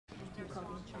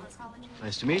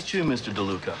Nice to meet you, Mr.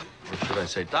 DeLuca. Or should I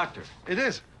say doctor? It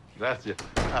is. Grazie.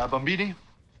 Bambini,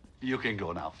 you can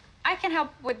go now. I can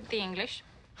help with the English.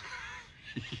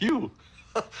 You?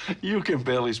 You can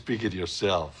barely speak it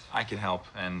yourself. I can help,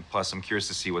 and plus I'm curious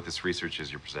to see what this research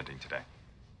is you're presenting today.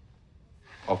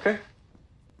 Okay.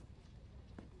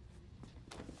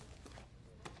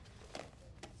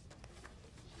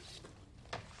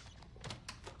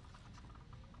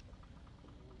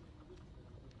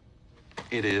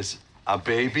 It is a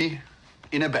baby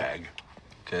in a bag.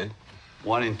 Okay.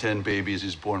 1 in 10 babies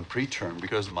is born preterm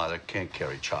because the mother can't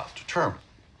carry child to term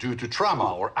due to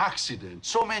trauma or accident.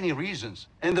 So many reasons.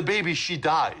 And the baby, she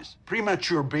dies.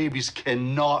 Premature babies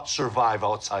cannot survive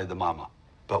outside the mama.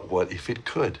 But what if it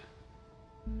could?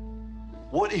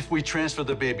 What if we transfer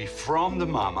the baby from the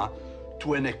mama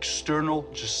to an external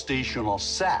gestational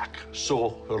sac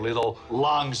so her little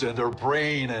lungs and her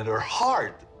brain and her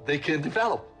heart, they can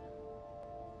develop?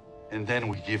 And then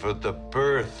we give her the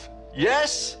birth.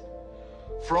 Yes?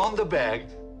 From the bag,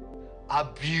 a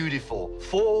beautiful,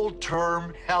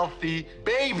 full-term, healthy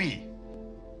baby.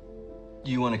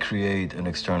 You want to create an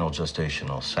external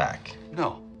gestational sac?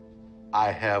 No,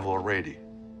 I have already.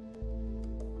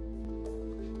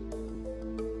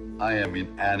 I am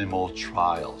in animal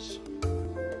trials.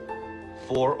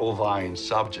 4 ovine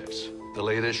subjects. The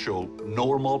latest show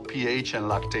normal pH and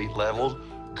lactate levels,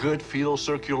 good fetal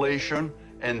circulation,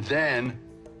 and then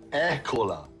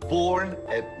Ecola, born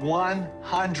at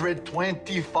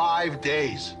 125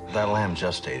 days. That lamb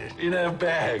gestated. In a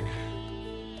bag.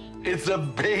 It's a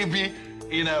baby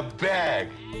in a bag.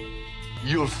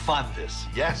 You'll fund this,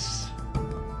 yes?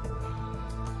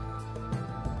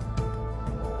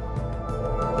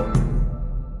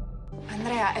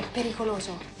 Andrea, è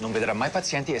pericoloso. Non vedrà mai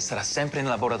pazienti e sarà sempre in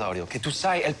laboratorio. Che tu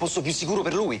sai, è il posto più sicuro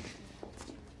per lui.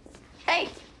 Hey.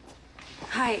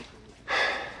 Hi.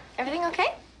 Everything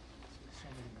okay?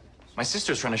 My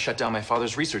sister's trying to shut down my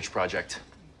father's research project.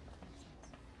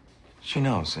 She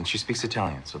knows, and she speaks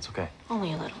Italian, so it's okay.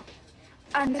 Only a little.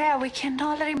 Andrea, we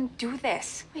cannot let him do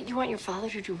this. Wait, you want your father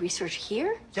to do research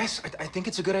here? Yes, I think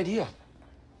it's a good idea.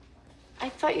 I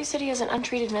thought you said he has an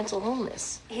untreated mental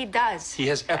illness. He does. He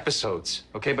has episodes,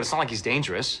 okay? But it's not like he's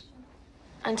dangerous.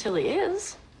 Until he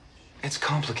is. It's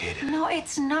complicated. No,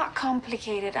 it's not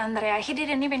complicated, Andrea. He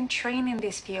didn't even train in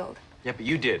this field. Yeah, but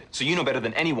you did. So you know better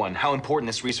than anyone how important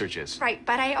this research is. Right,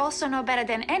 but I also know better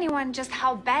than anyone just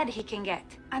how bad he can get.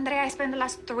 Andrea, I spent the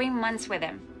last 3 months with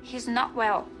him. He's not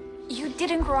well. You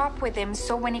didn't grow up with him,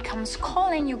 so when he comes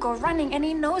calling, you go running, and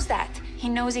he knows that. He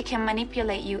knows he can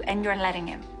manipulate you, and you're letting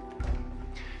him.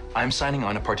 I'm signing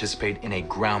on to participate in a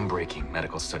groundbreaking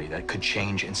medical study that could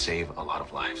change and save a lot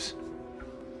of lives.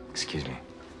 Excuse me.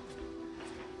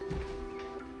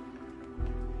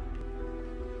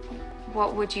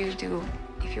 What would you do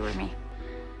if you were me?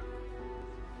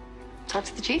 Talk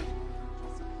to the chief.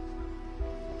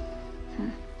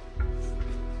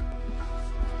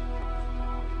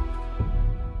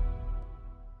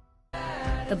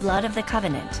 The blood of the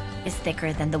covenant is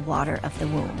thicker than the water of the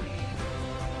womb.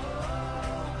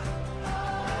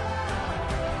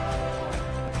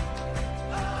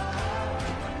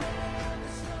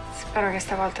 Spero che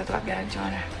stavolta tu abbia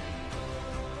ragione.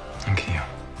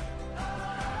 Anch'io.